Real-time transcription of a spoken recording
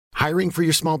Hiring for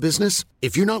your small business?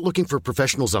 If you're not looking for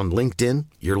professionals on LinkedIn,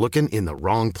 you're looking in the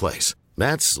wrong place.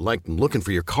 That's like looking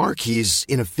for your car keys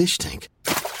in a fish tank.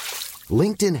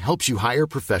 LinkedIn helps you hire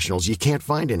professionals you can't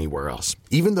find anywhere else,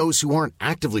 even those who aren't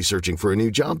actively searching for a new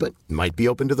job but might be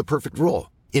open to the perfect role.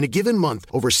 In a given month,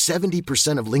 over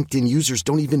 70% of LinkedIn users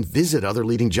don't even visit other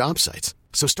leading job sites.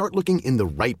 So start looking in the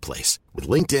right place. With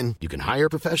LinkedIn, you can hire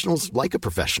professionals like a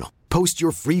professional. Post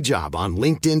your free job on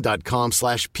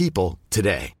linkedin.com/people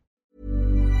today.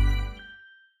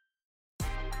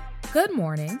 Good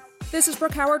morning. This is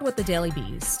Brooke Howard with The Daily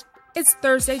Beast. It's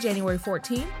Thursday, January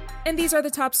 14th, and these are the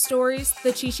top stories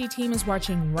the Chi-Chi team is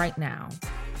watching right now.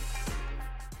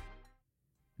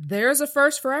 There's a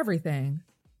first for everything.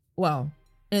 Well,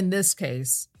 in this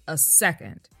case, a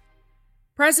second.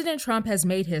 President Trump has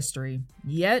made history,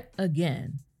 yet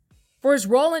again, for his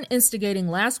role in instigating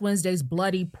last Wednesday's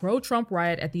bloody pro-Trump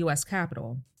riot at the U.S.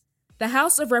 Capitol. The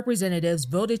House of Representatives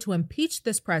voted to impeach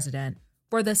this president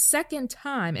for the second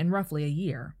time in roughly a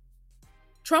year.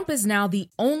 Trump is now the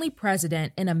only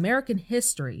president in American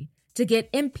history to get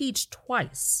impeached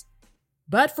twice.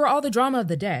 But for all the drama of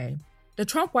the day, the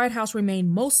Trump White House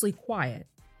remained mostly quiet,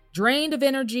 drained of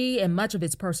energy and much of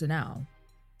its personnel.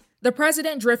 The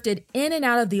president drifted in and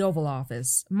out of the Oval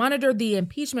Office, monitored the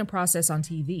impeachment process on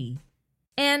TV,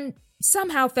 and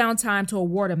somehow found time to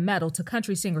award a medal to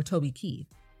country singer Toby Keith.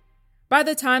 By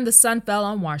the time the sun fell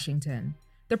on Washington,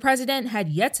 the president had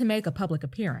yet to make a public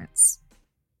appearance.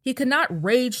 He could not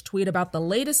rage tweet about the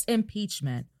latest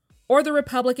impeachment or the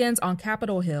Republicans on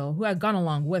Capitol Hill who had gone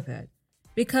along with it,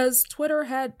 because Twitter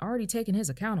had already taken his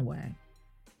account away.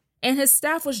 And his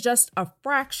staff was just a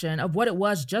fraction of what it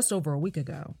was just over a week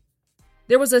ago.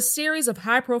 There was a series of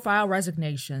high-profile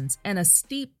resignations and a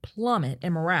steep plummet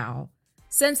in morale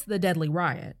since the deadly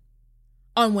riot.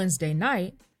 On Wednesday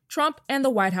night, Trump and the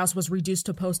White House was reduced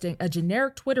to posting a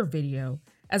generic Twitter video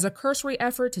as a cursory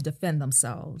effort to defend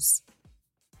themselves.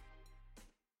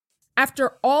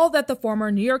 After all that the former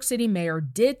New York City mayor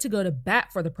did to go to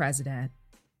bat for the president,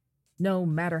 no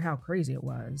matter how crazy it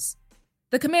was,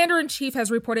 the commander-in-chief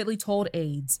has reportedly told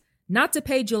aides not to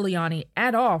pay Giuliani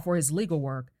at all for his legal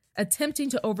work, attempting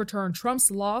to overturn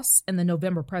Trump's loss in the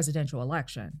November presidential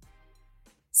election.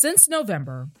 Since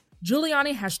November,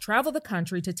 Giuliani has traveled the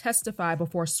country to testify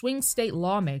before swing state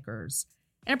lawmakers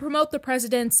and promote the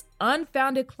president's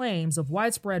unfounded claims of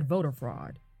widespread voter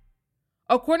fraud.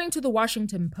 According to the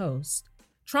Washington Post,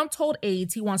 Trump told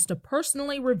aides he wants to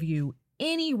personally review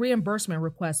any reimbursement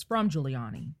requests from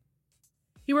Giuliani.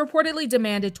 He reportedly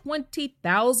demanded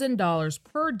 $20,000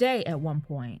 per day at one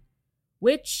point,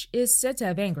 which is said to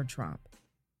have angered Trump.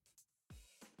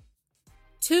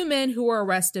 Two men who were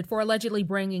arrested for allegedly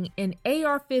bringing an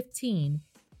AR-15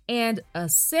 and a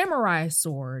samurai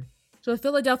sword to the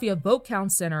Philadelphia Vote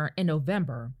Count Center in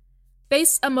November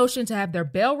face a motion to have their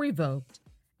bail revoked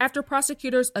after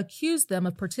prosecutors accused them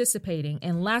of participating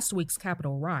in last week's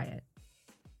Capitol riot.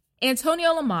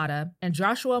 Antonio LaMotta and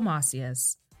Joshua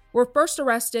Macias were first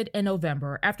arrested in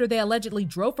November after they allegedly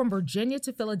drove from Virginia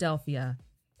to Philadelphia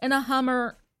in a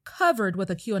Hummer covered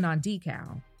with a QAnon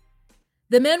decal.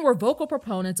 The men were vocal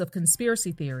proponents of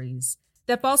conspiracy theories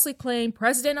that falsely claimed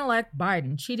President-elect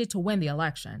Biden cheated to win the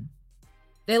election.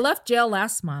 They left jail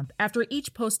last month after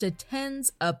each posted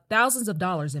tens of thousands of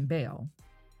dollars in bail.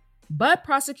 But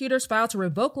prosecutors filed to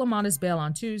revoke LaMotta's bail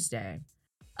on Tuesday,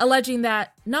 alleging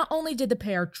that not only did the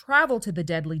pair travel to the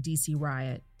deadly D.C.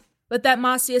 riot, but that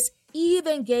Macias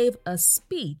even gave a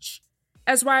speech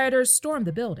as rioters stormed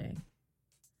the building.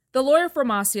 The lawyer for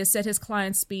Macias said his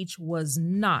client's speech was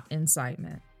not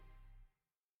incitement.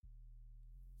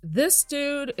 This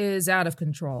dude is out of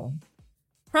control.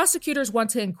 Prosecutors want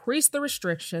to increase the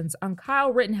restrictions on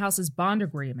Kyle Rittenhouse's bond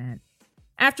agreement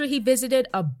after he visited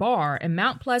a bar in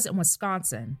Mount Pleasant,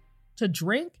 Wisconsin, to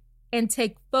drink and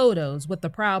take photos with the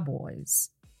Proud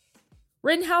Boys.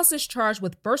 Rittenhouse is charged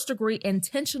with first-degree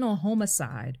intentional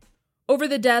homicide over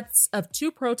the deaths of two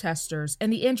protesters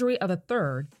and the injury of a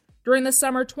third during the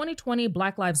summer 2020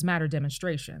 Black Lives Matter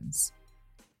demonstrations.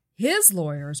 His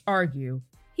lawyers argue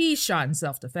he shot in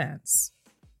self-defense.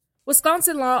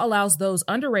 Wisconsin law allows those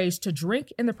underage to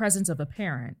drink in the presence of a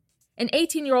parent. An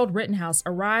 18-year-old Rittenhouse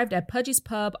arrived at Pudgy's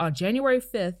Pub on January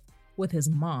 5th with his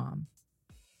mom.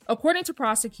 According to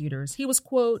prosecutors, he was,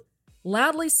 quote,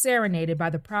 loudly serenaded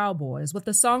by the Proud Boys with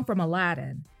the song from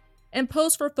Aladdin and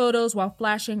posed for photos while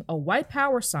flashing a white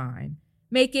power sign,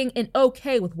 making an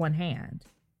okay with one hand.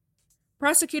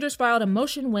 Prosecutors filed a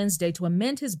motion Wednesday to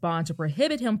amend his bond to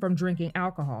prohibit him from drinking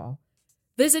alcohol,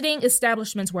 visiting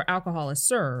establishments where alcohol is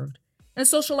served, and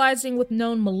socializing with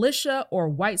known militia or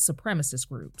white supremacist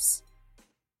groups.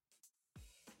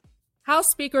 House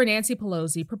Speaker Nancy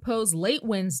Pelosi proposed late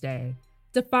Wednesday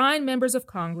to fine members of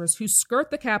Congress who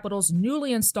skirt the Capitol's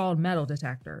newly installed metal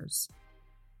detectors.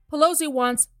 Pelosi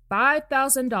wants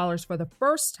 $5,000 for the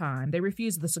first time they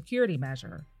refuse the security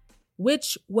measure,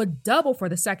 which would double for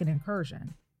the second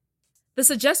incursion. The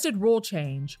suggested rule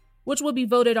change, which will be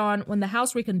voted on when the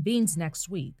House reconvenes next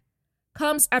week,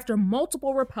 comes after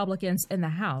multiple Republicans in the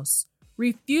House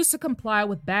refuse to comply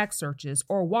with bag searches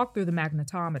or walk through the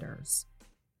magnetometers.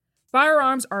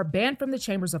 Firearms are banned from the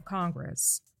chambers of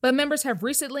Congress, but members have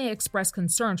recently expressed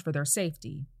concerns for their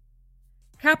safety.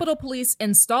 Capitol Police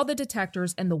installed the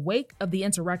detectors in the wake of the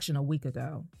insurrection a week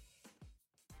ago.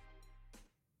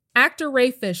 Actor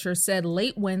Ray Fisher said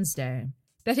late Wednesday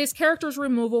that his character's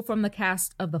removal from the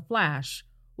cast of The Flash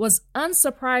was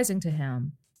unsurprising to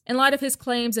him in light of his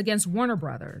claims against Warner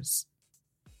Brothers.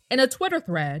 In a Twitter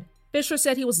thread, Fisher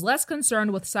said he was less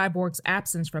concerned with Cyborg's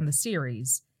absence from the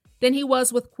series than he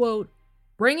was with, quote,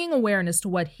 bringing awareness to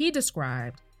what he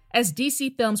described as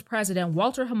DC Films president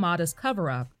Walter Hamada's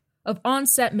cover-up of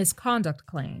on-set misconduct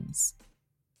claims.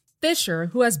 Fisher,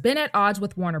 who has been at odds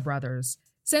with Warner Brothers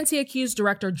since he accused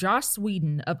director Joss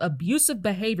Whedon of abusive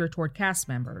behavior toward cast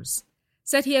members,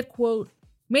 said he had, quote,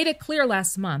 made it clear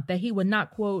last month that he would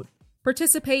not, quote,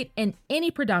 participate in any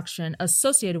production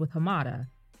associated with Hamada,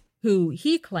 who,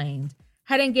 he claimed,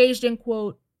 had engaged in,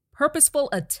 quote, purposeful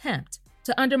attempt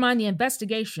to undermine the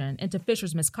investigation into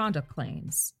Fisher's misconduct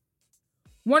claims.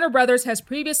 Warner Brothers has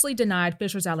previously denied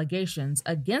Fisher's allegations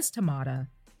against Hamada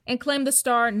and claimed the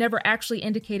star never actually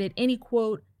indicated any,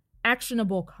 quote,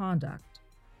 actionable conduct.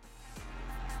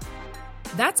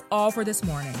 That's all for this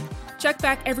morning. Check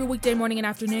back every weekday morning and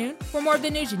afternoon for more of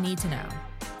the news you need to know.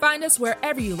 Find us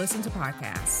wherever you listen to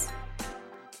podcasts.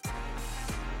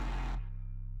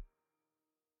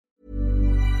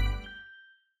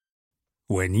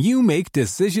 When you make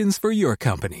decisions for your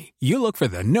company, you look for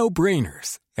the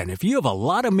no-brainers. And if you have a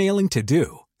lot of mailing to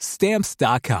do,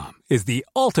 Stamps.com is the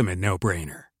ultimate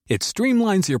no-brainer. It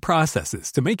streamlines your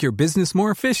processes to make your business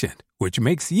more efficient, which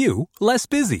makes you less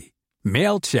busy.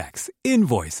 Mail checks,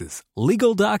 invoices,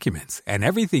 legal documents, and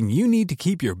everything you need to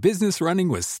keep your business running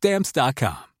with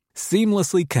Stamps.com.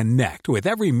 Seamlessly connect with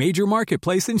every major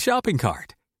marketplace and shopping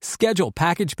cart. Schedule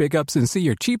package pickups and see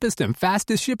your cheapest and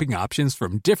fastest shipping options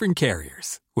from different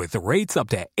carriers, with rates up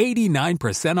to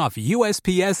 89% off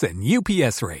USPS and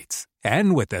UPS rates.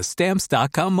 And with the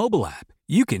Stamps.com mobile app,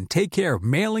 you can take care of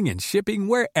mailing and shipping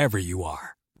wherever you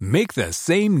are. Make the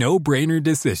same no-brainer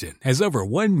decision as over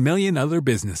 1 million other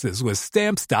businesses with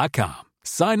Stamps.com.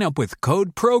 Sign up with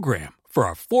code PROGRAM for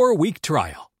a 4-week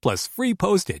trial, plus free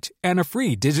postage and a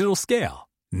free digital scale.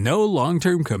 No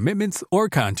long-term commitments or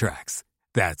contracts.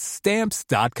 That's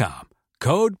Stamps.com.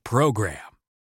 Code PROGRAM.